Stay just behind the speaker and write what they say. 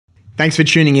Thanks for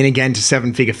tuning in again to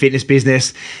Seven Figure Fitness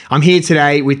Business. I'm here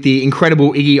today with the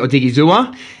incredible Iggy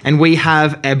Odigizua, and we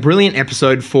have a brilliant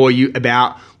episode for you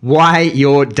about why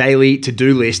your daily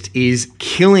to-do list is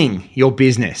killing your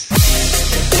business.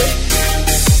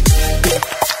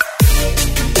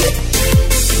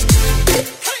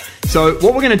 So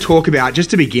what we're going to talk about,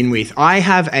 just to begin with, I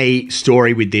have a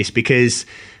story with this because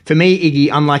for me,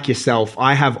 Iggy, unlike yourself,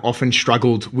 I have often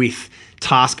struggled with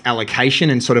task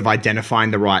allocation and sort of identifying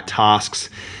the right tasks.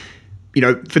 You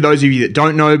know, for those of you that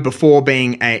don't know, before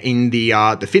being in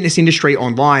the fitness industry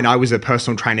online, I was a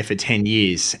personal trainer for 10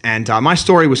 years. And my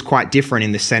story was quite different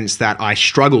in the sense that I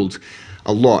struggled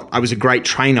a lot. I was a great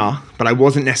trainer, but I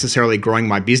wasn't necessarily growing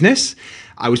my business.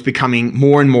 I was becoming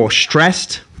more and more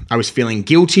stressed. I was feeling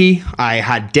guilty. I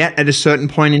had debt at a certain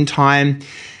point in time.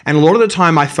 And a lot of the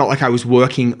time I felt like I was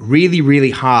working really,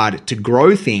 really hard to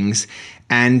grow things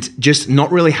and just not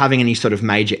really having any sort of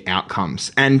major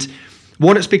outcomes. And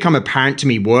what it's become apparent to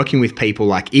me working with people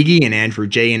like Iggy and Andrew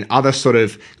G and other sort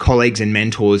of colleagues and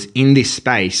mentors in this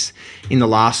space in the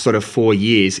last sort of 4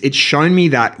 years, it's shown me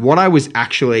that what I was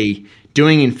actually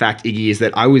doing, in fact, Iggy, is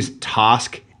that I was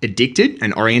task addicted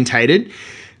and orientated,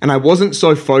 and I wasn't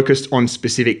so focused on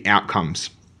specific outcomes.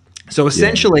 So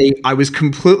essentially, I was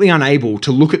completely unable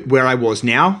to look at where I was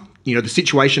now, you know, the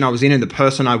situation I was in and the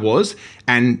person I was,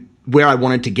 and where I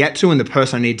wanted to get to and the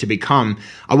person I needed to become.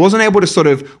 I wasn't able to sort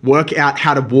of work out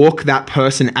how to walk that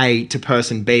person A to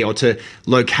person B or to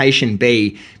location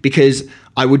B, because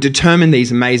I would determine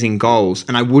these amazing goals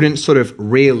and I wouldn't sort of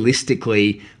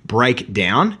realistically break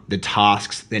down the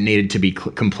tasks that needed to be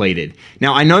completed.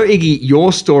 Now, I know, Iggy,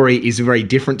 your story is very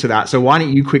different to that. So why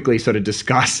don't you quickly sort of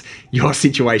discuss your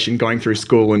situation going through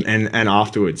school and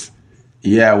afterwards?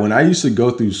 Yeah, when I used to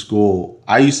go through school,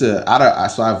 so I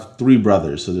have 3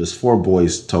 brothers, so there's 4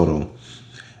 boys total.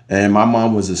 And my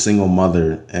mom was a single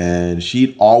mother, and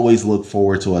she'd always look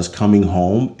forward to us coming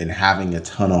home and having a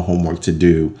ton of homework to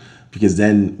do, because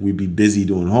then we'd be busy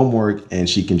doing homework and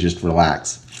she can just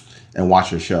relax and watch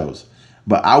her shows.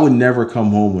 But I would never come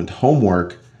home with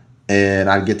homework and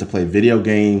I'd get to play video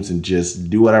games and just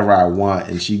do whatever I want.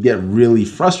 And she'd get really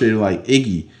frustrated, like,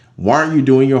 Iggy, why aren't you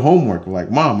doing your homework? We're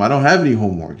like, Mom, I don't have any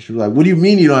homework. She was like, what do you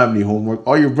mean you don't have any homework?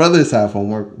 All your brothers have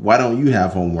homework. Why don't you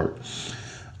have homework?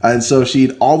 And so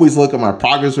she'd always look at my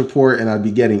progress report and I'd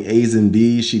be getting A's and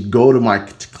B's. She'd go to my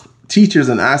teachers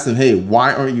and ask them, hey,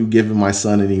 why aren't you giving my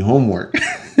son any homework?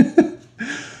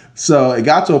 So it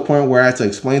got to a point where I had to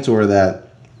explain to her that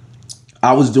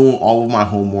I was doing all of my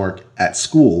homework at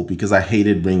school because I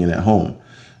hated bringing it home.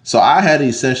 So I had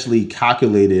essentially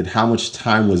calculated how much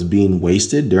time was being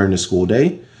wasted during the school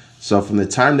day. So from the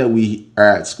time that we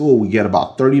are at school, we get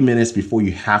about 30 minutes before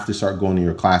you have to start going to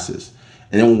your classes.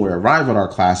 And then when we arrive at our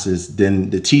classes,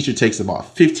 then the teacher takes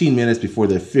about 15 minutes before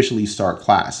they officially start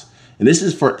class. And this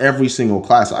is for every single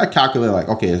class. So I calculate like,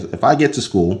 okay, if I get to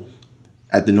school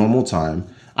at the normal time,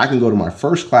 I can go to my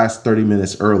first class 30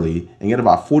 minutes early and get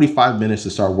about 45 minutes to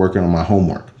start working on my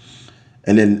homework.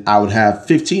 And then I would have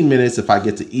 15 minutes if I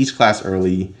get to each class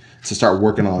early to start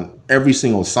working on every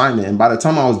single assignment. And by the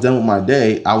time I was done with my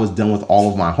day, I was done with all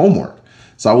of my homework.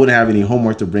 So I wouldn't have any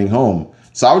homework to bring home.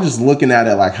 So I was just looking at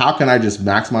it like, how can I just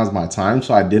maximize my time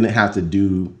so I didn't have to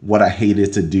do what I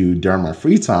hated to do during my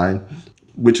free time,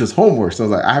 which was homework. So I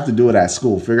was like, I have to do it at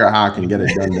school, figure out how I can get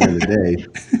it done during the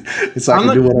day. So I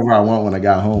can do whatever I want when I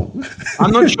got home.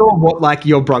 I'm not sure what like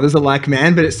your brothers are like,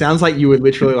 man, but it sounds like you were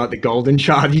literally like the golden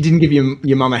child. You didn't give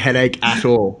your mum a headache at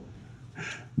all.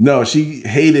 No, she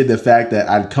hated the fact that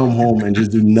I'd come home and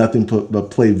just do nothing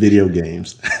but play video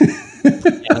games. Yeah,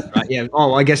 that's right. Yeah.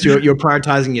 Oh, I guess you're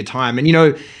prioritizing your time. And, you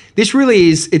know, this really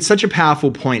it's such a powerful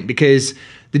point, because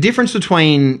the difference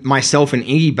between myself and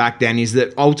Iggy back then is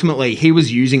that ultimately he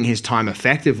was using his time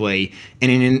effectively and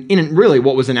in really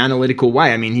what was an analytical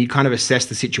way. I mean, he kind of assessed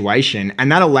the situation, and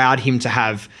that allowed him to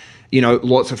have, you know,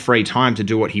 lots of free time to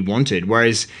do what he wanted.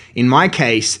 Whereas in my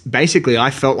case, basically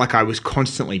I felt like I was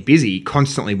constantly busy,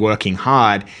 constantly working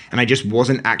hard, and I just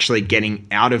wasn't actually getting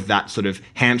out of that sort of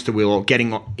hamster wheel or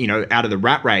getting, you know, out of the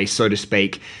rat race, so to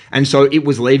speak. And so it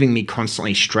was leaving me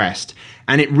constantly stressed.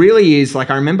 And it really is, like,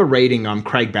 I remember reading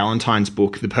Craig Ballantyne's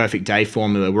book, The Perfect Day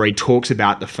Formula, where he talks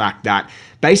about the fact that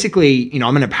basically, you know,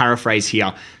 I'm going to paraphrase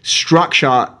here,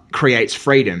 structure creates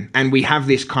freedom. And we have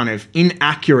this kind of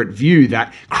inaccurate view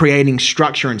that creating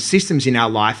structure and systems in our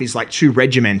life is like too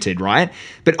regimented, right?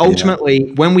 But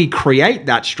ultimately, when we create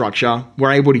that structure,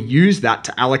 we're able to use that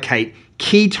to allocate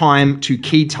key time to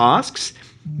key tasks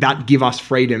that give us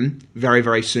freedom very,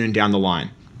 very soon down the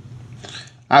line.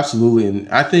 Absolutely. And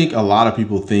I think a lot of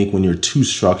people think when you're too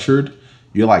structured,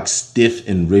 you're like stiff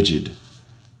and rigid,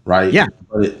 right? Yeah.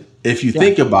 But if you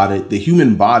think about it, the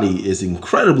human body is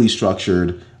incredibly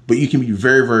structured, but you can be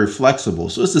very, very flexible.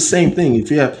 So it's the same thing. If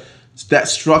you have that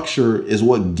structure is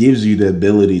what gives you the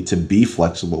ability to be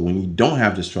flexible. When you don't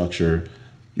have the structure,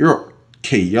 your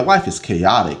life is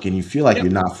chaotic and you feel like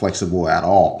you're not flexible at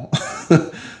all.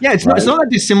 Yeah, it's, it's not that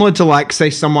dissimilar to, like, say,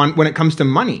 someone when it comes to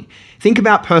money. Think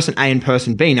about person A and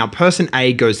person B. Now, person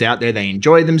A goes out there, they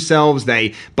enjoy themselves,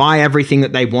 they buy everything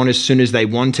that they want as soon as they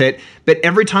want it. But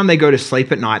every time they go to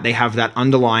sleep at night, they have that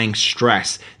underlying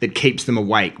stress that keeps them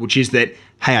awake, which is that,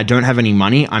 hey, I don't have any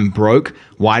money, I'm broke,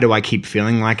 why do I keep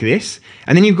feeling like this?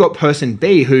 And then you've got person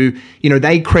B who,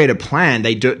 they create a plan,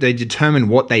 they determine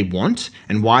what they want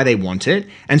and why they want it.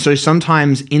 And so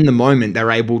sometimes in the moment,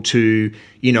 they're able to,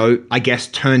 I guess,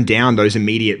 turn down those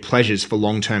immediate pleasures for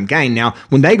long-term gain. Now,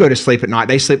 when they go to sleep at night,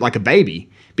 they sleep like a baby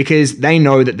because they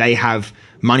know that they have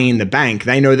money in the bank.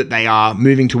 They know that they are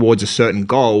moving towards a certain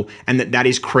goal and that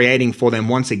is creating for them,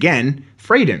 once again,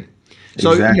 freedom.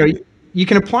 So, exactly. You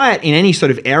can apply it in any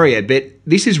sort of area, but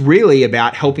this is really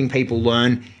about helping people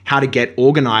learn how to get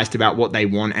organized about what they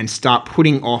want and start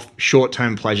putting off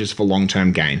short-term pleasures for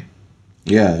long-term gain.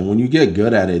 Yeah, and when you get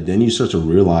good at it, then you start to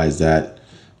realize that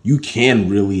you can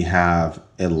really have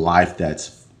a life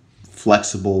that's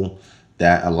flexible,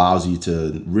 that allows you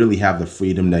to really have the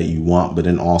freedom that you want, but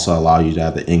then also allow you to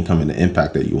have the income and the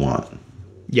impact that you want.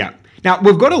 Yeah. Now,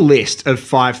 we've got a list of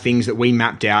 5 things that we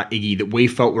mapped out, Iggy, that we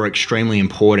felt were extremely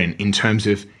important in terms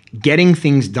of getting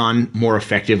things done more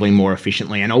effectively, more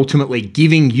efficiently, and ultimately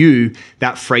giving you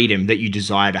that freedom that you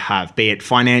desire to have, be it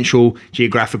financial,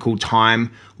 geographical,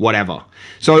 time, whatever.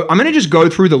 So I'm going to just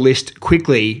go through the list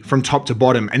quickly from top to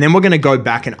bottom, and then we're going to go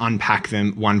back and unpack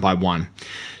them one by one.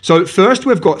 So first,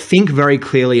 we've got think very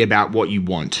clearly about what you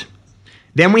want.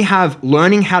 Then we have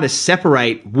learning how to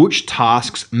separate which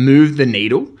tasks move the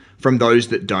needle from those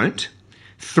that don't.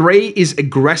 3 is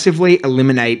aggressively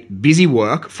eliminate busy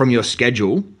work from your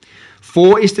schedule.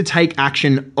 4 is to take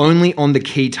action only on the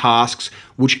key tasks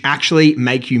which actually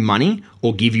make you money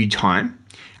or give you time.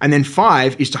 And then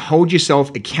 5 is to hold yourself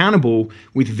accountable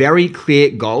with very clear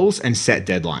goals and set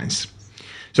deadlines.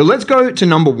 So let's go to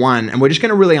number 1, and we're just going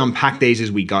to really unpack these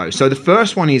as we go. So the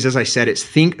first one is, as I said, it's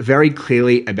think very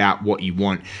clearly about what you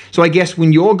want. So I guess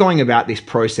when you're going about this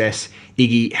process,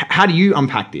 Iggy, how do you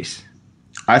unpack this?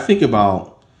 I think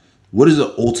about what is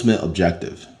the ultimate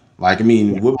objective? Like,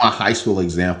 with my high school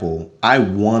example, I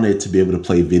wanted to be able to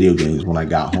play video games when I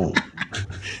got home.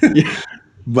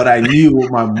 But I knew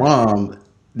with my mom,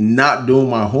 not doing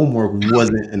my homework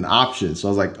wasn't an option. So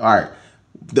I was like, all right,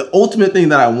 the ultimate thing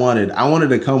that I wanted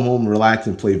to come home, relax,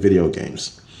 and play video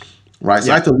games. Right.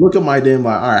 So I had to look at my day and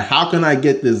like, all right, how can I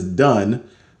get this done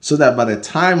so that by the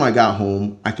time I got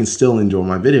home, I can still enjoy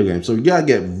my video game? So you got to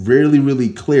get really, really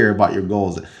clear about your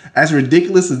goals. As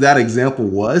ridiculous as that example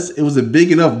was, it was a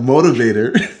big enough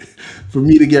motivator for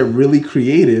me to get really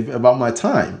creative about my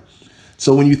time.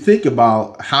 So when you think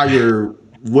about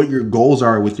what your goals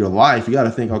are with your life, you got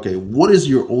to think, okay, what is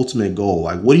your ultimate goal?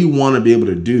 Like, what do you want to be able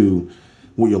to do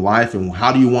with your life, and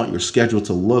how do you want your schedule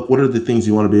to look? What are the things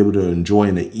you want to be able to enjoy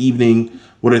in the evening?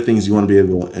 What are the things you want to be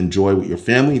able to enjoy with your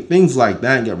family? Things like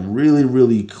that, and get really,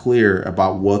 really clear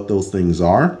about what those things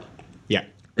are. Yeah.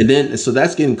 And then, so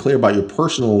that's getting clear about your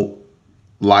personal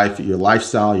life, your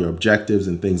lifestyle, your objectives,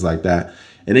 and things like that.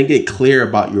 And then get clear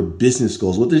about your business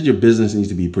goals. What does your business need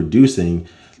to be producing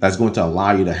that's going to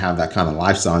allow you to have that kind of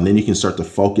lifestyle? And then you can start to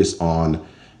focus on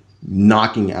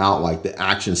knocking out like the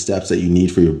action steps that you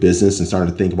need for your business and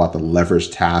starting to think about the leverage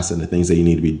tasks and the things that you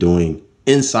need to be doing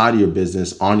inside of your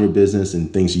business, on your business,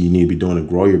 and things you need to be doing to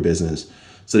grow your business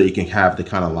so that you can have the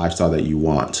kind of lifestyle that you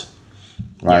want.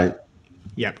 Right. Yeah.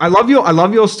 Yeah, I love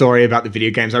your story about the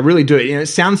video games. I really do. It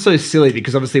sounds so silly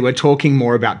because obviously we're talking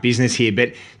more about business here,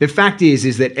 but the fact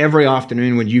is that every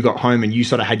afternoon when you got home and you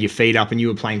sort of had your feet up and you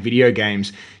were playing video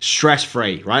games,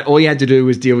 stress-free, right? All you had to do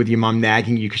was deal with your mum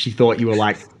nagging you because she thought you were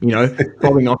like,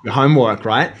 following off your homework,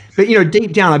 right? But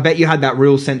deep down, I bet you had that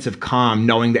real sense of calm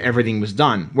knowing that everything was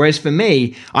done. Whereas for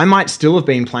me, I might still have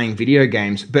been playing video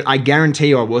games, but I guarantee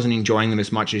you I wasn't enjoying them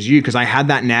as much as you because I had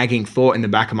that nagging thought in the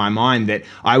back of my mind that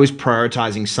I was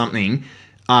prioritizing something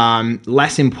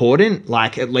less important,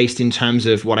 like at least in terms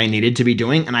of what I needed to be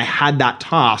doing. And I had that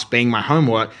task being my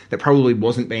homework that probably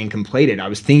wasn't being completed. I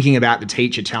was thinking about the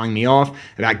teacher telling me off,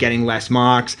 about getting less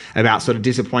marks, about sort of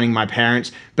disappointing my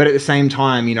parents. But at the same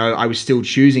time, I was still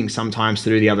choosing sometimes to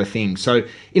do the other things. So,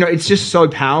 it's just so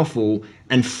powerful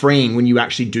and freeing when you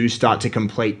actually do start to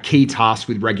complete key tasks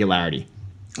with regularity.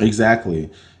 Exactly.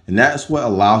 And that's what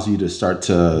allows you to start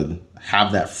to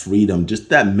have that freedom, just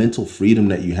that mental freedom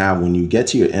that you have when you get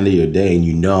to your end of your day and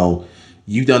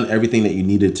you've done everything that you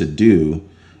needed to do.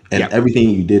 and everything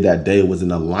you did that day was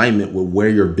in alignment with where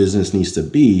your business needs to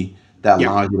be, that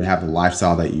allows you to have the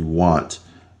lifestyle that you want.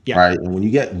 Right. And when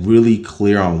you get really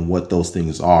clear on what those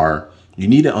things are, you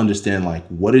need to understand, like,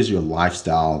 what is your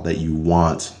lifestyle that you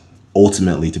want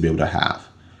ultimately to be able to have,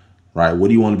 right? What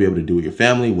do you want to be able to do with your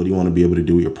family? What do you want to be able to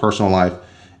do with your personal life?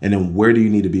 And then where do you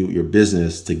need to be with your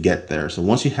business to get there? So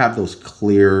once you have those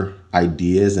clear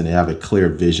ideas and you have a clear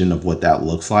vision of what that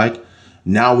looks like,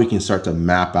 now we can start to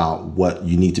map out what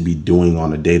you need to be doing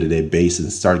on a day-to-day basis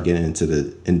and start getting into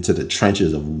the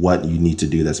trenches of what you need to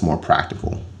do that's more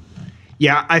practical.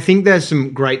 Yeah, I think there's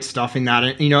some great stuff in that.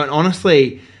 And, and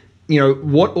honestly,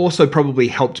 what also probably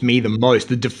helped me the most,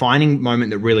 the defining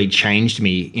moment that really changed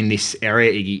me in this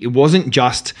area, Iggy, it wasn't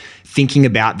just thinking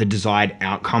about the desired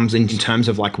outcomes in terms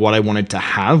of like what I wanted to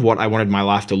have, what I wanted my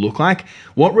life to look like.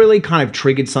 What really kind of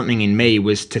triggered something in me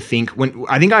was to think,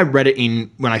 I think I read it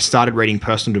when I started reading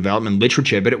personal development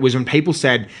literature, but it was when people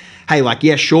said, hey, like,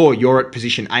 yeah, sure, you're at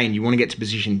position A and you want to get to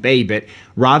position B, but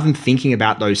rather than thinking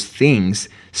about those things,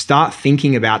 start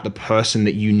thinking about the person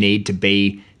that you need to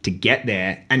be to get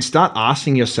there, and start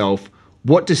asking yourself,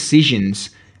 what decisions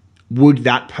would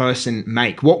that person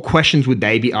make? What questions would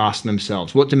they be asking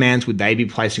themselves? What demands would they be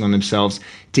placing on themselves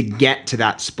to get to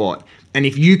that spot? And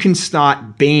if you can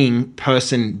start being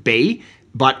person B,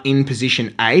 but in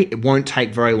position A, it won't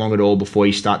take very long at all before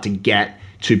you start to get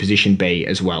to position B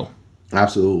as well.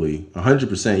 Absolutely.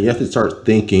 100%. You have to start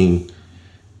thinking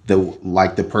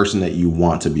like the person that you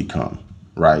want to become,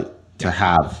 right? To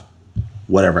have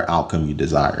whatever outcome you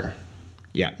desire.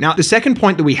 Yeah. Now, the second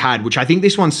point that we had, which I think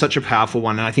this one's such a powerful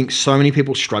one, and I think so many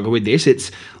people struggle with this,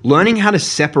 it's learning how to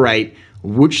separate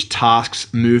which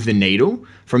tasks move the needle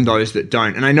from those that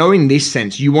don't. And I know in this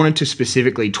sense, you wanted to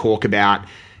specifically talk about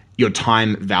your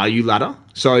time value ladder.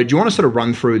 So do you want to sort of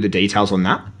run through the details on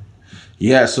that?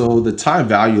 Yeah, so the time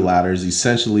value ladder is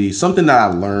essentially something that I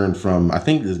learned from, I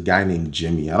think, this guy named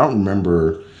Jimmy. I don't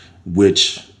remember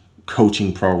which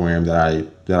coaching program that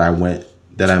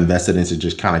I invested in to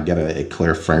just kind of get a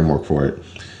clear framework for it.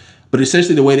 But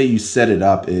essentially the way that you set it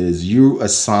up is you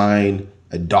assign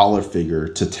a dollar figure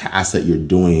to tasks that you're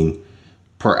doing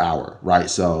per hour, right?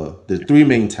 So the three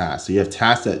main tasks. So you have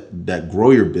tasks that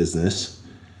grow your business,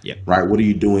 right? What are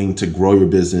you doing to grow your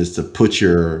business, to put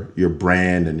your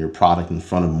brand and your product in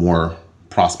front of more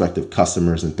prospective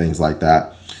customers and things like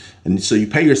that? And so you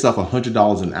pay yourself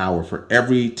 $100 an hour for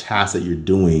every task that you're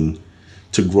doing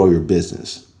to grow your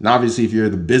business. Now, obviously, if you're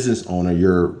the business owner,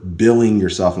 you're billing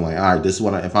yourself and like, all right, this is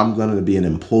if I'm going to be an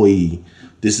employee,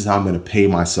 this is how I'm going to pay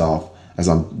myself as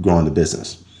I'm growing the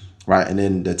business, right? And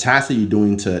then the tasks that you're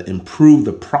doing to improve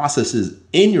the processes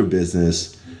in your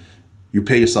business, you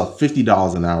pay yourself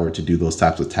 $50 an hour to do those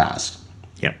types of tasks.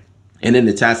 Yep. And then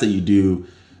the tasks that you do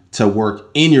to work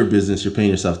in your business, you're paying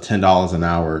yourself $10 an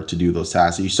hour to do those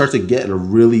tasks. So you start to get a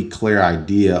really clear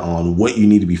idea on what you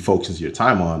need to be focusing your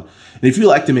time on. And if you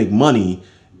like to make money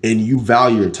and you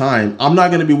value your time, I'm not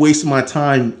going to be wasting my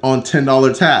time on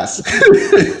 $10 tasks,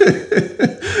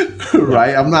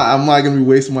 right? I'm not going to be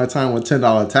wasting my time on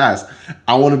 $10 tasks.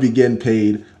 I want to be getting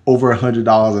paid over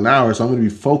 $100 an hour. So I'm going to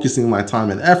be focusing my time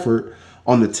and effort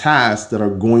on the tasks that are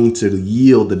going to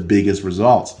yield the biggest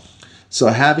results. So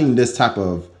having this type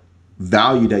of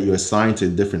value that you assign to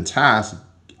different tasks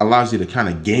allows you to kind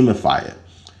of gamify it,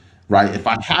 right? If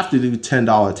I have to do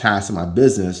 $10 tasks in my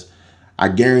business, I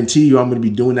guarantee you I'm going to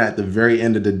be doing that at the very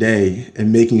end of the day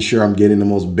and making sure I'm getting the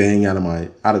most bang out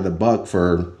of the buck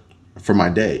for my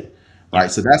day, right?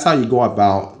 So that's how you go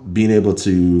about being able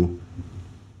to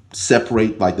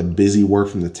separate like the busy work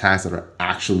from the tasks that are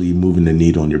actually moving the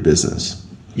needle in your business.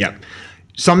 Yep.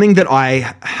 Something that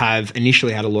I have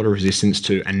initially had a lot of resistance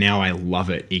to, and now I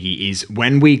love it, Iggy, is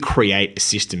when we create a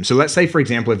system. So let's say, for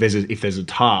example, if there's a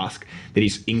task that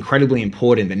is incredibly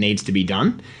important that needs to be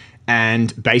done,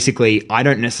 and basically I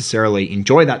don't necessarily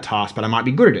enjoy that task, but I might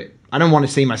be good at it. I don't want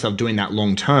to see myself doing that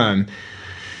long term.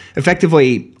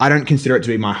 Effectively, I don't consider it to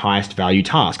be my highest value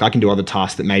task. I can do other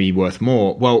tasks that may be worth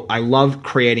more. Well, I love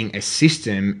creating a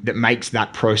system that makes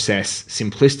that process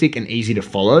simplistic and easy to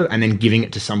follow, and then giving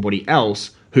it to somebody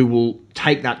else who will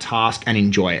take that task and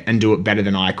enjoy it and do it better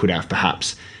than I could have,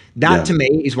 perhaps. That to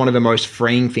me is one of the most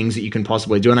freeing things that you can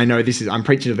possibly do. And I know I'm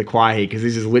preaching to the choir here because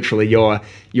this is literally your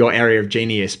area of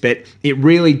genius, but it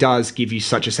really does give you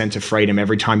such a sense of freedom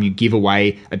every time you give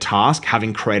away a task,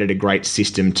 having created a great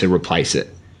system to replace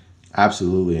it.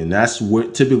 Absolutely. And that's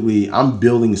what typically I'm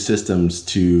building systems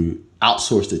to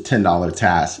outsource the $10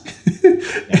 task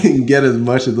and get as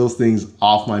much of those things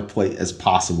off my plate as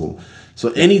possible.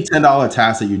 So any $10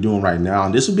 task that you're doing right now,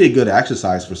 and this would be a good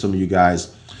exercise for some of you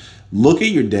guys, look at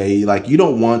your day. Like, you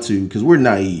don't want to, because we're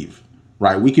naive,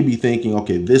 right? We could be thinking,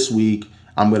 okay, this week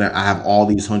I have all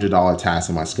these $100 tasks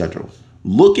in my schedule.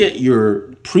 Look at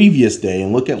your previous day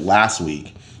and look at last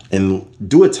week and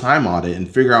do a time audit and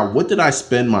figure out, what did I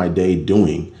spend my day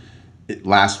doing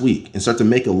last week, and start to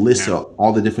make a list of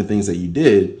all the different things that you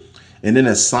did, and then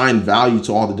assign value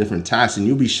to all the different tasks. And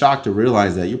you'll be shocked to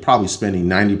realize that you're probably spending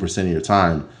 90% of your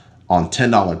time on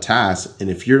 $10 tasks. And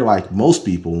if you're like most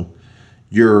people,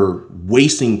 you're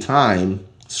wasting time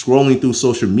scrolling through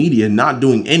social media, not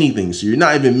doing anything. So you're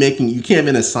not even you can't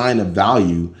even assign a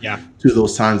value to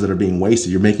those times that are being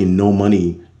wasted. You're making no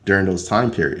money during those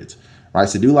time periods, right?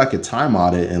 So do like a time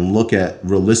audit and look at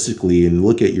realistically and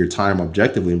look at your time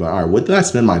objectively. But all right, what did I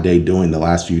spend my day doing the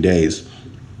last few days?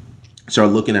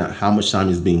 Start looking at how much time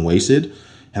is being wasted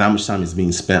and how much time is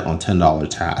being spent on $10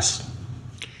 tasks.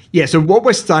 Yeah, so what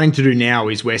we're starting to do now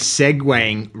is we're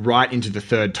segueing right into the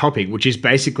third topic, which is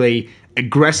basically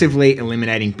aggressively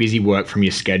eliminating busy work from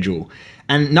your schedule.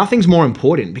 And nothing's more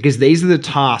important, because these are the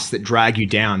tasks that drag you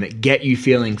down, that get you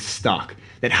feeling stuck,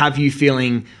 that have you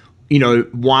feeling,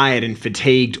 wired and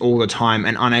fatigued all the time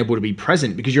and unable to be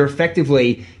present, because you're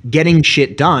effectively getting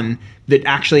shit done that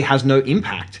actually has no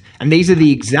impact. And these are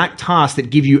the exact tasks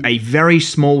that give you a very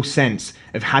small sense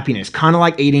of happiness, kind of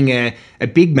like eating a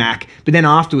Big Mac, but then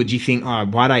afterwards you think, oh,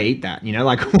 why'd I eat that?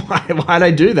 Why'd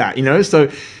I do that?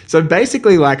 So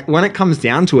basically, like, when it comes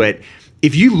down to it,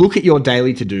 if you look at your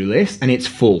daily to-do list and it's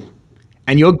full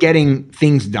and you're getting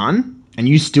things done and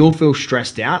you still feel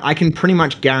stressed out, I can pretty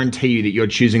much guarantee you that you're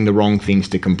choosing the wrong things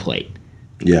to complete.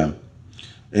 Yeah.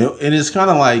 And it's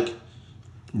kind of like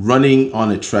running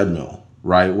on a treadmill.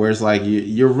 Right? Where it's like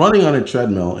you're running on a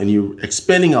treadmill and you're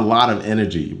expending a lot of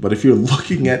energy. But if you're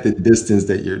looking at the distance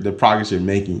the progress you're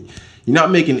making, you're not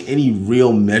making any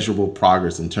real measurable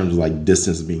progress in terms of like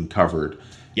distance being covered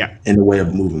in the way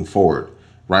of moving forward.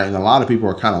 Right? And a lot of people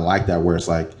are kind of like that, where it's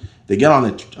like they get on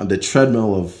the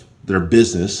treadmill of their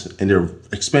business and they're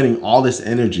expending all this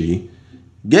energy,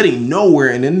 getting nowhere.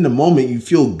 And in the moment you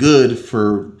feel good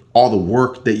for all the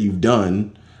work that you've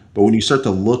done. But when you start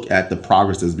to look at the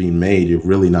progress that's being made, you're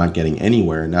really not getting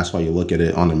anywhere. And that's why you look at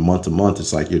it on a month to month.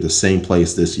 It's like you're the same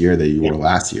place this year that you were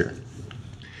last year.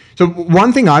 So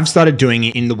one thing I've started doing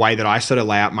in the way that I sort of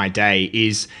lay out my day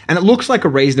is, and it looks like a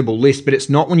reasonable list, but it's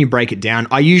not when you break it down.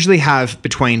 I usually have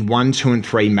between 1, 2, and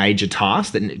 3 major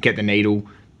tasks that get the needle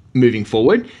moving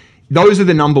forward. Those are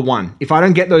the number one. If I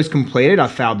don't get those completed,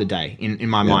 I've failed the day in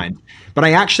my mind. But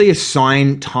I actually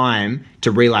assign time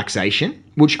to relaxation,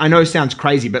 which I know sounds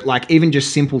crazy, but like even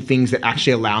just simple things that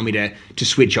actually allow me to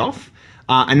switch off.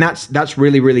 And that's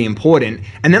really, really important.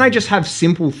 And then I just have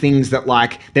simple things that,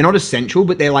 like, they're not essential,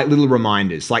 but they're like little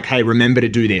reminders. Like, hey, remember to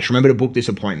do this. Remember to book this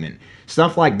appointment.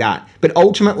 Stuff like that. But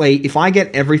ultimately, if I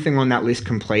get everything on that list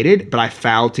completed, but I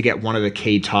fail to get one of the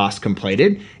key tasks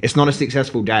completed, it's not a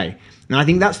successful day. And I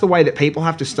think that's the way that people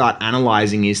have to start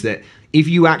analyzing, is that if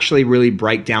you actually really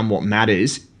break down what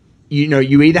matters,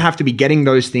 you either have to be getting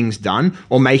those things done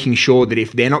or making sure that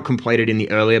if they're not completed in the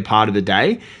earlier part of the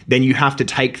day, then you have to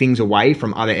take things away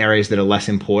from other areas that are less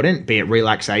important, be it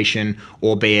relaxation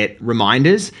or be it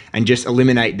reminders, and just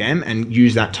eliminate them and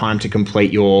use that time to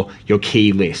complete your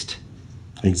key list.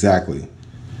 Exactly.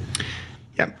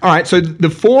 Yeah. All right. So the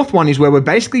fourth one is where we're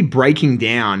basically breaking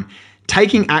down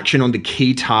taking action on the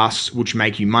key tasks which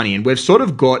make you money. And we've sort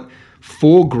of got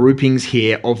 4 groupings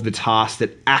here of the tasks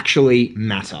that actually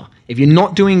matter. If you're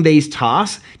not doing these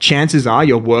tasks, chances are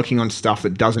you're working on stuff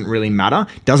that doesn't really matter,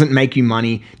 doesn't make you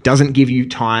money, doesn't give you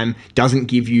time, doesn't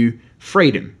give you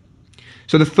freedom.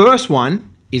 So the first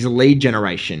one is lead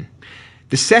generation.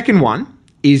 The second one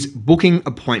is booking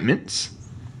appointments.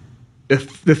 The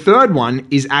third one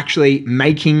is actually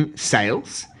making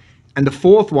sales. And the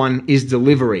fourth one is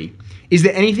delivery. Is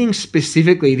there anything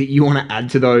specifically that you want to add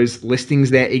to those listings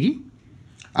there, Iggy?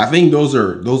 I think those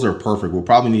are perfect. We'll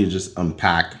probably need to just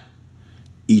unpack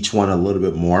each one a little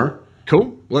bit more.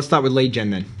 Cool. Let's start with lead gen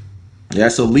then. Yeah,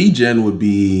 so lead gen would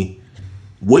be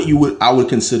what I would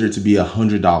consider to be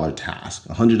 $100 task,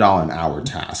 $100 an hour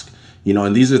task.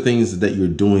 And these are things that you're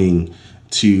doing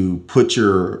to put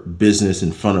your business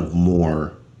in front of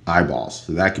more eyeballs.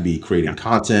 So that could be creating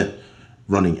content,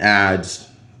 running ads,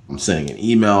 sending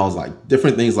in emails, like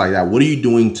different things like that. What are you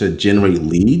doing to generate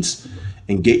leads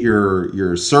and get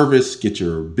your service, get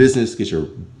your business, get your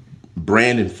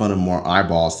brand in front of more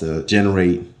eyeballs to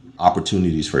generate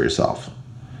opportunities for yourself?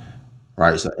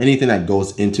 Right? So anything that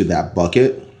goes into that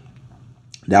bucket,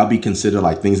 that'll be considered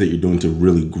like things that you're doing to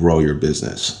really grow your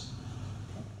business.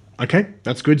 Okay,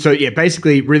 that's good. So yeah,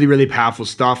 basically really, really powerful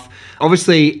stuff.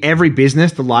 Obviously, every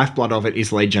business, the lifeblood of it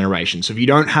is lead generation. So if you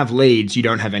don't have leads, you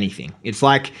don't have anything. It's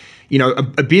like,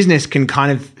 a business can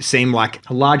kind of seem like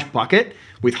a large bucket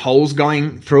with holes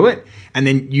going through it, and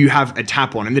then you have a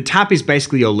tap on. And the tap is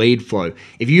basically your lead flow.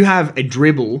 If you have a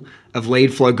dribble of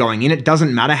lead flow going in, it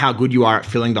doesn't matter how good you are at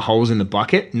filling the holes in the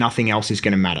bucket, nothing else is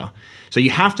going to matter. So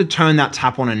you have to turn that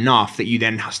tap on enough that you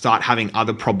then start having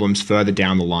other problems further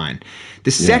down the line.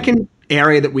 The second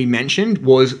area that we mentioned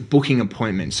was booking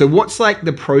appointments. So what's like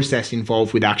the process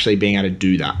involved with actually being able to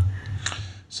do that?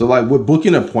 So like with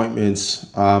booking appointments,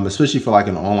 especially for like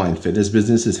an online fitness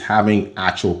business, is having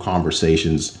actual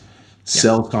conversations,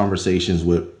 sales conversations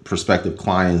with prospective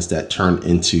clients that turn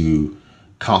into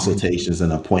consultations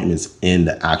and appointments in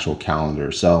the actual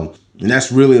calendar. So, and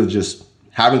that's really just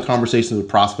having conversations with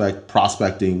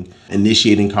prospecting,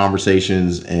 initiating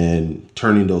conversations, and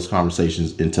turning those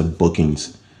conversations into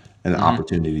bookings and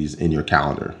opportunities in your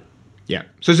calendar. Yeah.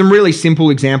 So some really simple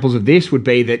examples of this would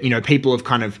be that, people have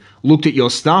kind of looked at your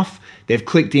stuff, they've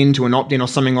clicked into an opt-in or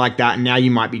something like that, and now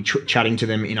you might be chatting to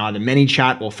them in either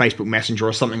ManyChat or Facebook Messenger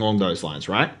or something along those lines,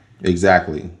 right?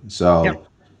 Exactly. So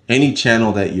any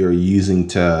channel that you're using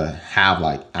to have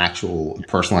like actual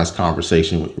personalized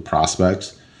conversation with your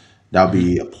prospects, that'll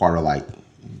be a part of like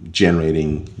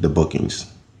generating the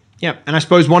bookings. Yeah. And I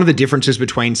suppose one of the differences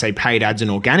between, say, paid ads and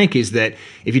organic is that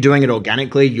if you're doing it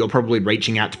organically, you're probably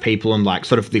reaching out to people and like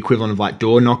sort of the equivalent of like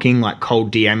door knocking, like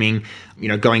cold DMing,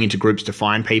 going into groups to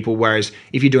find people. Whereas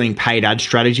if you're doing paid ad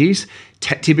strategies,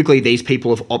 typically these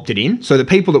people have opted in. So the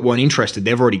people that weren't interested,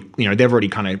 they've already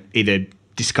kind of either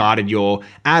discarded your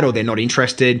ad or they're not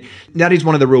interested. That is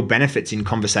one of the real benefits in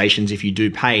conversations if you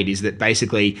do paid, is that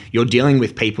basically you're dealing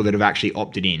with people that have actually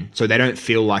opted in. So they don't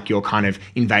feel like you're kind of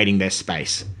invading their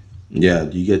space. Yeah,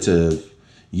 you get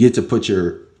to put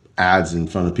your ads in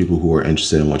front of people who are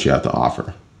interested in what you have to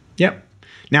offer. Yep.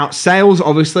 Now, sales,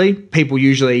 obviously, people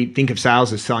usually think of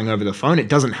sales as selling over the phone. It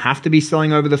doesn't have to be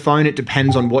selling over the phone. It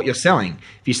depends on what you're selling.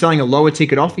 If you're selling a lower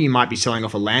ticket offer, you might be selling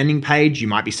off a landing page. You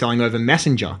might be selling over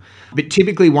Messenger. But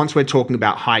typically, once we're talking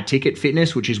about high ticket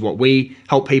fitness, which is what we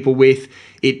help people with,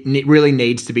 it really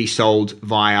needs to be sold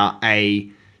via a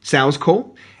sales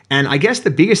call. And I guess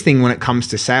the biggest thing when it comes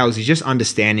to sales is just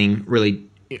understanding really,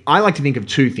 I like to think of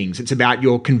two things. It's about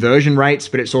your conversion rates,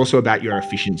 but it's also about your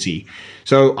efficiency.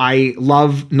 So I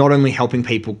love not only helping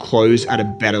people close at a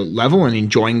better level and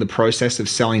enjoying the process of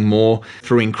selling more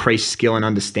through increased skill and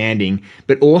understanding,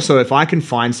 but also if I can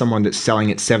find someone that's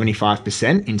selling at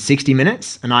 75% in 60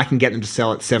 minutes and I can get them to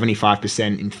sell at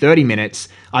 75% in 30 minutes,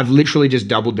 I've literally just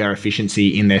doubled their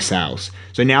efficiency in their sales.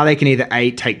 So now they can either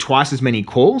take twice as many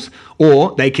calls,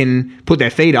 or they can put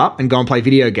their feet up and go and play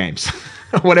video games.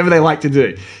 Whatever they like to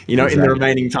do, in the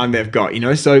remaining time they've got,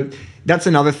 So that's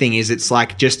another thing, is it's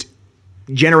like just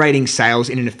generating sales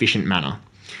in an efficient manner.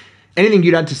 Anything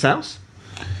you'd add to sales?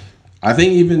 I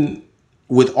think even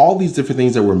with all these different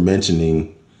things that we're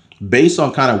mentioning, based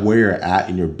on kind of where you're at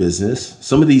in your business,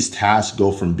 some of these tasks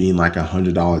go from being like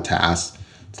 $100 tasks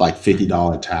to like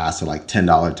 $50 tasks or like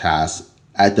 $10 tasks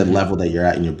at the level that you're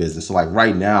at in your business. So like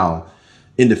right now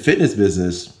in the fitness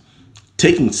business,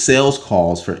 taking sales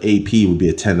calls for AP would be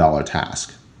a $10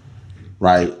 task,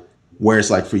 right?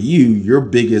 Whereas like for you, your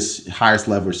biggest, highest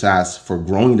leverage task for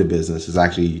growing the business is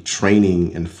actually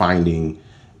training and finding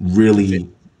really,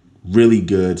 really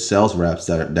good sales reps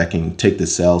that can take the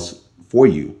sales for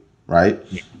you, right?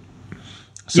 Yeah.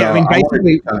 So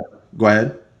basically, go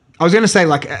ahead. I was going to say,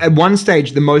 like, at one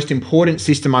stage, the most important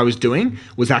system I was doing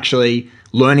was actually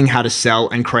learning how to sell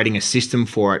and creating a system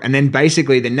for it. And then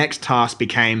basically the next task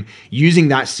became using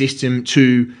that system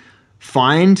to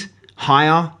find,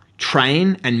 hire,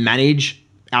 train, and manage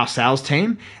our sales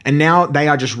team. And now they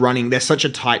are just running. They're such a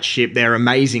tight ship. They're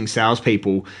amazing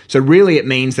salespeople. So really it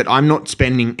means that I'm not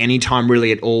spending any time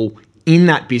really at all in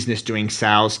that business doing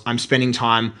sales. I'm spending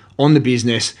time on the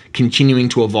business, continuing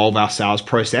to evolve our sales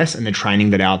process and the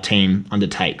training that our team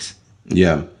undertakes.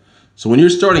 Yeah. So when you're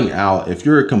starting out, if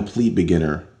you're a complete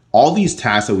beginner, all these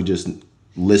tasks that we just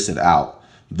listed out,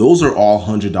 those are all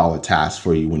 $100 tasks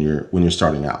for you when you're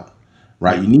starting out,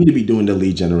 right? You need to be doing the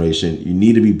lead generation. You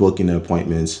need to be booking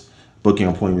appointments.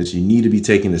 You need to be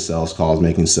taking the sales calls,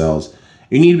 making sales.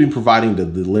 You need to be providing the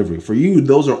delivery. For you,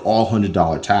 those are all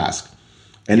 $100 tasks.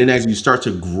 And then as you start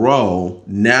to grow,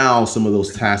 now some of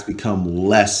those tasks become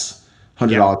less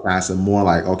 $100 tasks and more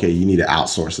like, okay, you need to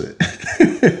outsource it.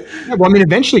 Yeah, well,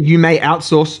 eventually you may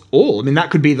outsource all. That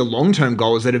could be the long-term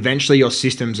goal, is that eventually your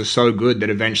systems are so good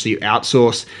that eventually you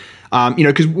outsource.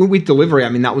 Because with delivery,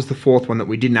 that was the fourth one that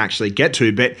we didn't actually get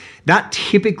to. But that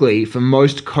typically, for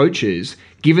most coaches,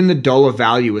 given the dollar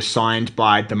value assigned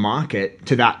by the market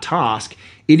to that task,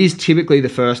 it is typically the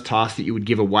first task that you would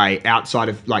give away outside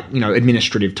of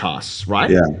administrative tasks, right?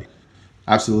 Yeah.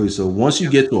 Absolutely. So once you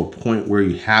get to a point where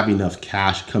you have enough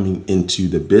cash coming into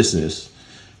the business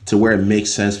to where it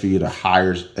makes sense for you to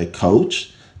hire a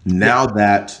coach, now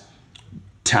that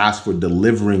task for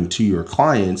delivering to your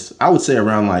clients, I would say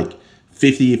around like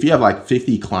 50, if you have like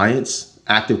 50 clients,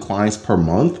 active clients per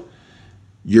month,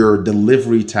 your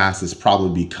delivery task is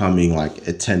probably becoming like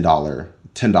a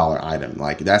 $10 item.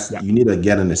 Like that's, you need to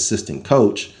get an assistant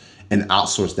coach and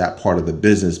outsource that part of the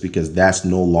business because that's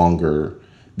no longer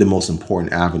the most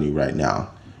important avenue right now.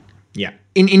 Yeah.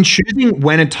 In choosing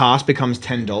when a task becomes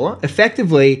 $10,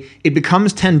 effectively it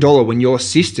becomes $10 when your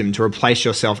system to replace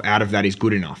yourself out of that is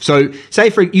good enough. So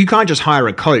say you can't just hire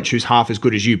a coach who's half as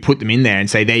good as you, put them in there and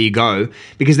say, there you go,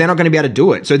 because they're not going to be able to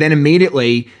do it. So then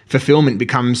immediately fulfillment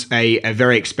becomes a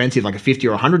very expensive, like a $50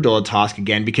 or $100 task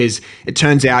again, because it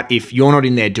turns out if you're not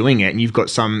in there doing it and you've got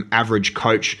some average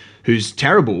coach who's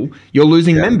terrible, you're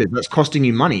losing members. That's costing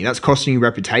you money. That's costing you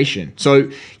reputation. So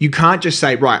you can't just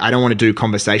say, right, I don't want to do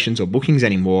conversations or bookings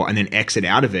anymore and then exit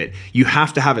out of it. You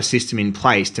have to have a system in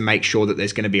place to make sure that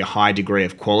there's going to be a high degree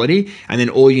of quality. And then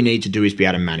all you need to do is be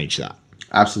able to manage that.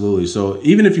 Absolutely. So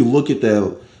even if you look at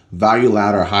the value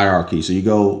ladder hierarchy, so you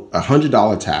go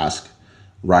 $100 task,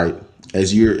 right?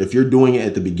 If you're doing it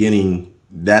at the beginning,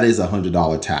 that is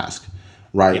 $100 task,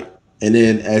 right? Yeah. And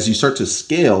then as you start to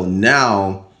scale,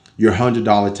 now your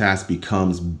 $100 task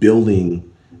becomes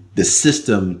building the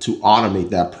system to automate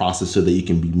that process so that you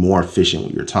can be more efficient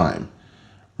with your time,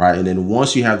 right? And then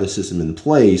once you have the system in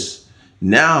place,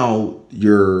 now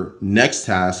your next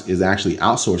task is actually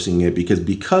outsourcing it because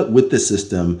with the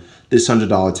system, this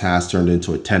 $100 task turned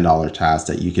into a $10 task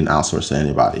that you can outsource to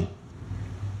anybody.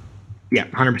 Yeah,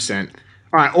 100%.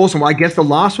 All right, awesome. Well, I guess the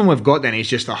last one we've got then is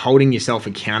just the holding yourself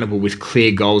accountable with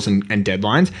clear goals and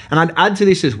deadlines. And I'd add to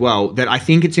this as well that I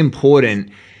think it's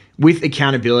important with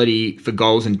accountability for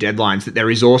goals and deadlines that there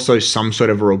is also some sort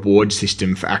of a reward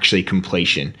system for actually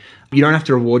completion. You don't have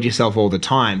to reward yourself all the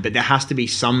time, but there has to be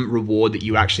some reward that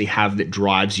you actually have that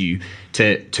drives you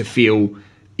to feel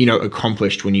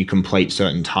accomplished when you complete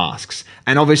certain tasks.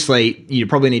 And obviously you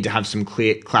probably need to have some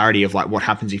clarity of like what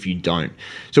happens if you don't.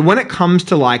 So when it comes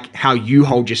to like how you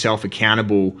hold yourself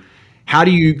accountable, how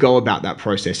do you go about that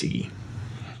process, Iggy?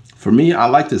 For me, I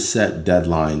like to set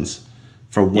deadlines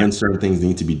for when certain things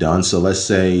need to be done. So let's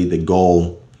say the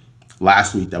goal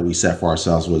last week that we set for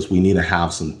ourselves was we need to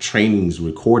have some trainings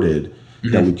recorded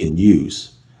that we can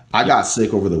use. I got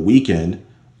sick over the weekend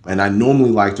and I normally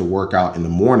like to work out in the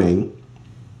morning.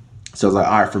 So I was like,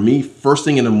 all right, for me, first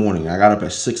thing in the morning, I got up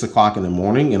at 6 o'clock in the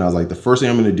morning and I was like, the first thing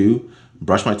I'm going to do,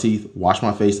 brush my teeth, wash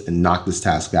my face and knock this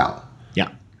task out. Yeah.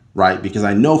 Right. Because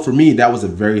I know for me, that was a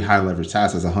very high leverage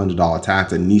task. That's $100 task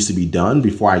that needs to be done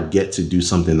before I get to do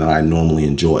something that I normally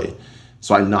enjoy.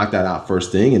 So I knocked that out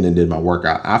first thing and then did my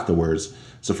workout afterwards.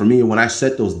 So for me, when I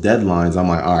set those deadlines, I'm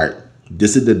like, all right,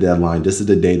 this is the deadline. This is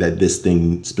the day that this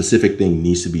specific thing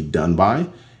needs to be done by. And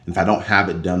if I don't have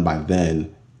it done by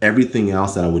then, everything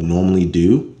else that I would normally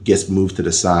do gets moved to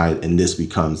the side and this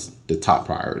becomes the top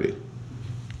priority.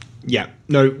 Yeah,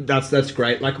 no, that's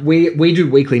great. Like we do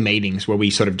weekly meetings where we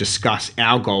sort of discuss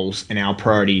our goals and our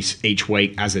priorities each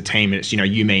week as a team. And it's,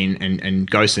 you, me,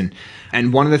 and Gosen.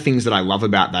 And one of the things that I love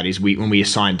about that is when we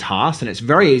assign tasks, and it's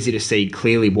very easy to see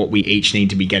clearly what we each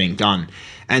need to be getting done.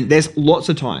 And there's lots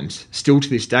of times still to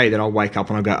this day that I'll wake up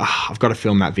and I'll go, I've got to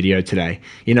film that video today,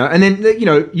 and then,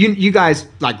 you guys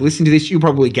like listen to this, you'll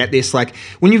probably get this. Like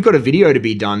when you've got a video to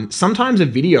be done, sometimes a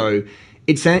video,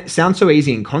 it sounds so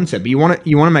easy in concept, but you want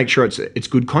to make sure it's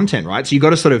good content, right? So you got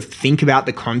to sort of think about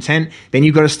the content, then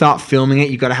you've got to start filming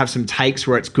it. You've got to have some takes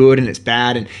where it's good and it's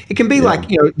bad, and it can be like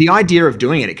the idea of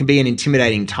doing it can be an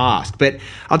intimidating task. But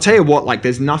I'll tell you what, like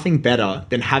there's nothing better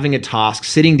than having a task,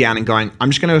 sitting down and going,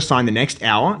 I'm just going to assign the next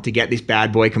hour to get this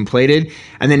bad boy completed,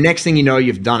 and then next thing you know,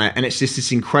 you've done it, and it's just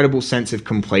this incredible sense of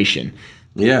completion.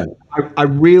 Yeah, I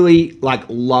really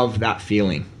love that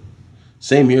feeling.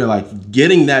 Same here. Like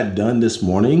getting that done this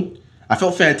morning, I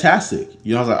felt fantastic.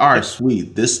 I was like, all right,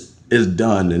 sweet. This is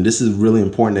done. And this is really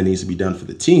important that needs to be done for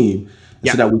the team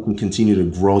so that we can continue to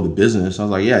grow the business. I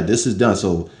was like, yeah, this is done.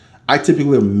 So I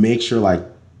typically make sure like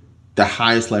the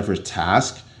highest leverage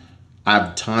task, I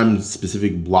have time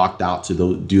specific blocked out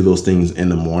to do those things in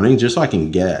the morning just so I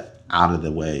can get out of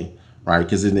the way, right?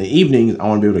 Because in the evening, I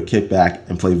want to be able to kick back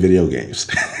and play video games,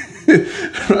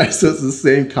 right? So it's the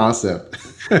same concept.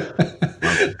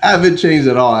 I haven't changed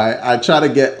at all. I try to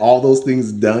get all those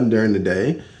things done during the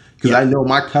day because I know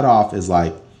my cutoff is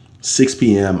like 6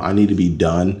 p.m. I need to be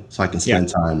done so I can spend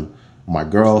time with my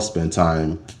girl, spend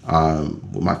time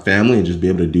with my family, and just be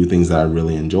able to do things that I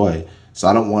really enjoy. So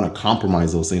I don't want to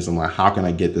compromise those things. I'm like, how can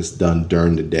I get this done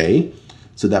during the day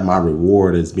so that my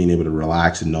reward is being able to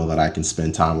relax and know that I can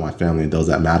spend time with my family and those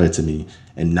that matter to me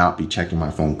and not be checking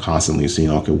my phone constantly, seeing,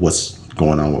 okay, what's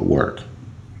going on with work.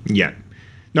 Yeah.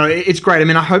 No, it's great. I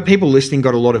mean, I hope people listening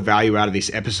got a lot of value out of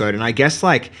this episode. And I guess,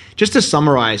 like, just to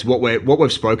summarize what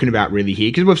we've spoken about really here,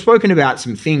 because we've spoken about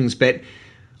some things, but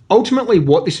ultimately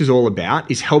what this is all about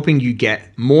is helping you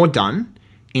get more done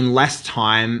in less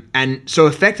time. And so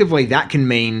effectively that can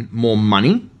mean more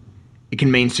money. It can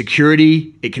mean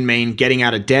security. It can mean getting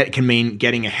out of debt. It can mean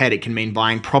getting ahead. It can mean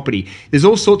buying property. There's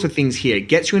all sorts of things here. It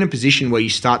gets you in a position where you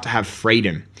start to have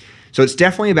freedom. So it's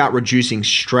definitely about reducing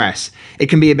stress. It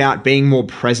can be about being more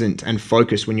present and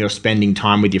focused when you're spending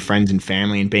time with your friends and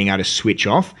family and being able to switch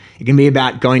off. It can be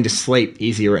about going to sleep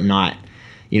easier at night,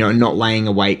 and not laying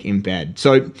awake in bed.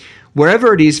 So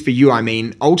wherever it is for you, I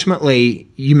mean, ultimately,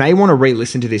 you may want to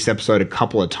re-listen to this episode a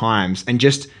couple of times and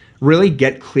just really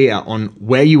get clear on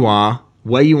where you are,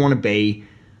 where you want to be,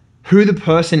 who the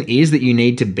person is that you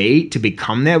need to be to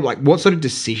become there. Like, what sort of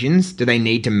decisions do they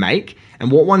need to make?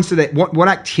 And what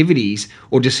activities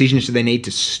or decisions do they need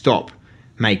to stop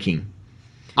making?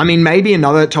 I mean, maybe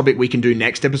another topic we can do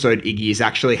next episode, Iggy, is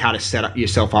actually how to set up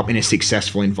yourself up in a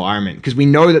successful environment, because we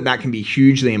know that can be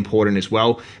hugely important as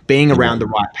well. Being around the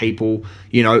right people,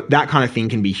 that kind of thing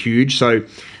can be huge. So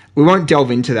we won't delve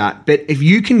into that. But if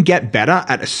you can get better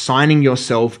at assigning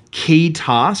yourself key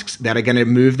tasks that are going to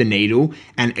move the needle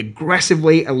and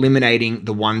aggressively eliminating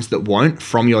the ones that won't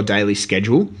from your daily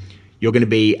schedule, you're going to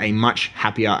be a much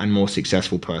happier and more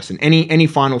successful person. Any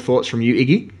final thoughts from you,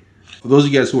 Iggy? For those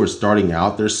of you guys who are starting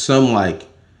out, there's some like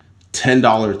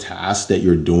 $10 tasks that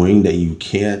you're doing that you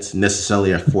can't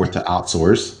necessarily afford to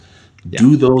outsource. Yeah.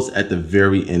 Do those at the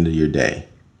very end of your day,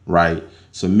 right?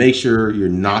 So make sure you're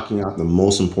knocking out the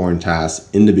most important tasks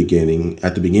at the beginning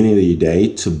of your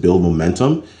day to build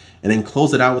momentum, and then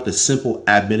close it out with a simple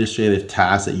administrative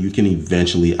task that you can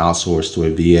eventually outsource to a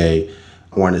VA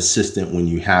or an assistant when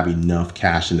you have enough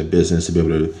cash in the business to be able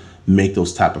to make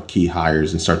those type of key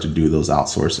hires and start to do those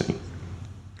outsourcing.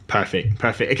 Perfect.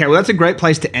 Okay, well, that's a great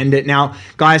place to end it. Now,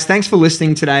 guys, thanks for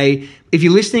listening today. If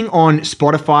you're listening on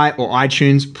Spotify or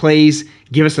iTunes, please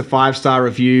give us a 5-star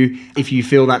review if you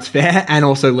feel that's fair, and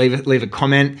also leave a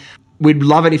comment. We'd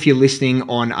love it if you're listening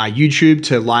on YouTube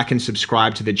to like and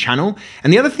subscribe to the channel.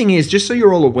 And the other thing is, just so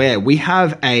you're all aware, we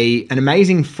have an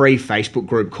amazing free Facebook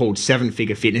group called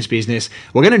 7-Figure Fitness Business.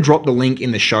 We're going to drop the link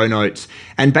in the show notes.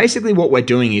 And basically what we're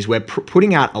doing is we're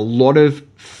putting out a lot of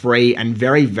free and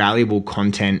very valuable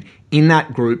content in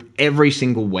that group every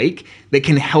single week that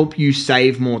can help you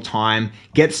save more time,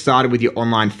 get started with your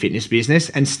online fitness business,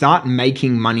 and start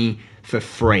making money for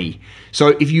free. So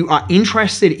if you are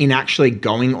interested in actually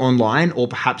going online or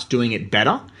perhaps doing it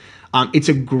better, it's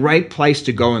a great place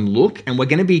to go and look. And we're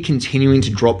going to be continuing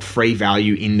to drop free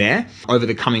value in there over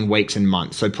the coming weeks and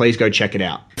months. So please go check it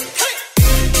out.